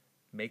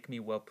 Make me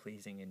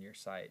well-pleasing in your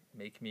sight.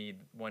 Make me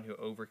one who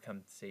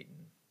overcomes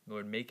Satan.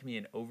 Lord, make me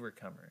an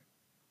overcomer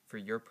for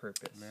your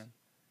purpose. Amen.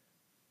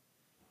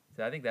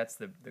 So I think that's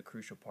the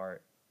crucial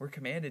part. We're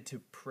commanded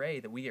to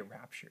pray that we get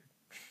raptured.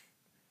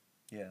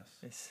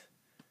 Yes.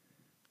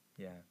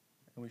 Yeah.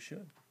 And we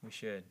should. We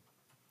should.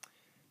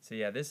 So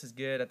yeah, this is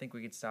good. I think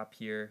we could stop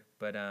here.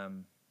 But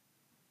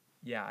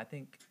yeah, I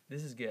think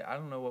this is good. I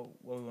don't know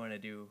what we want to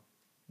do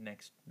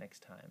next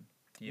time.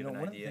 Do you have an idea?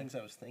 One of the things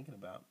I was thinking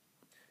about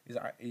is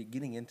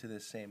getting into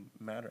this same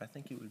matter. I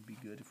think it would be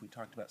good if we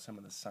talked about some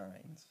of the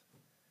signs.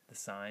 The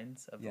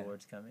signs of the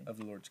Lord's coming? Of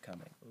the Lord's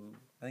coming. Ooh.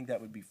 I think that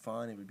would be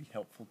fun. It would be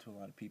helpful to a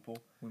lot of people.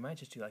 We might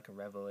just do a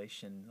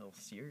Revelation little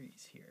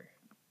series here.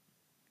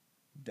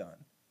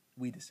 Done.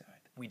 We decide.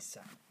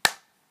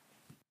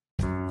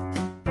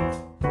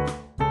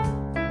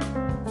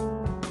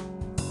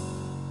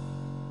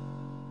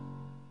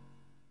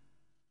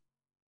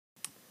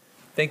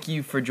 Thank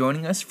you for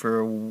joining us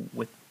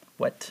with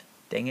what?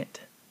 Dang it.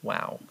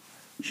 Wow.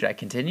 Should I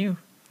continue?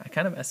 I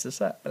kind of messed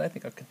this up, but I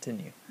think I'll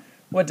continue.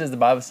 What does the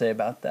Bible say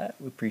about that?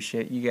 We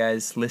appreciate you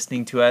guys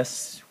listening to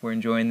us. We're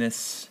enjoying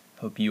this.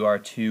 Hope you are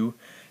too.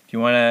 If you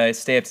want to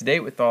stay up to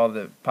date with all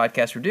the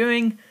podcasts we're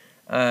doing,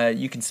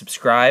 you can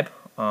subscribe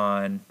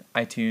on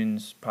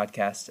iTunes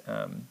podcast.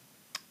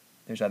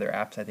 There's other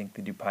apps I think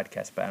they do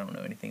podcasts, but I don't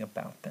know anything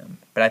about them.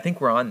 But I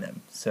think we're on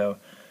them. So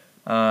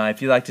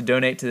if you'd like to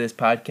donate to this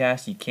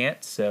podcast, you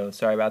can't. So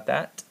sorry about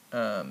that.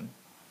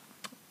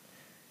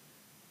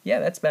 Yeah,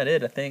 that's about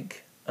it, I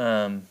think.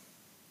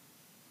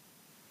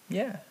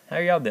 Yeah, how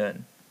are y'all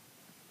doing?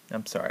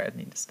 I'm sorry, I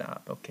need to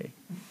stop. Okay,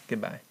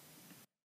 goodbye.